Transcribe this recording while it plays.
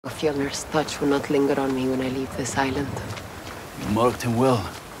Fjellner's touch will not linger on me when I leave this island. You marked him well.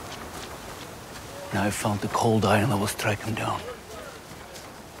 Now I've found the cold iron, I will strike him down.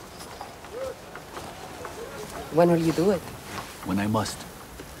 When will you do it? When I must.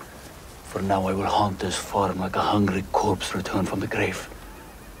 For now I will haunt this farm like a hungry corpse returned from the grave.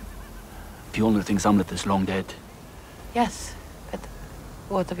 Fjellner thinks Amlet is long dead. Yes, but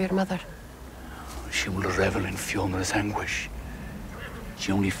what of your mother? She will revel in Fjellner's anguish.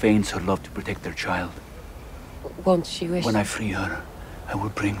 She only feigns her love to protect their child. Won't she wish? When I free her, I will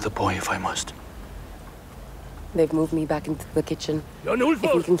bring the boy if I must. They've moved me back into the kitchen. Jan If we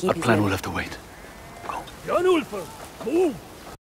Ulfur! can keep Our his plan men- will have to wait. Go. Jan Ulfur! Move!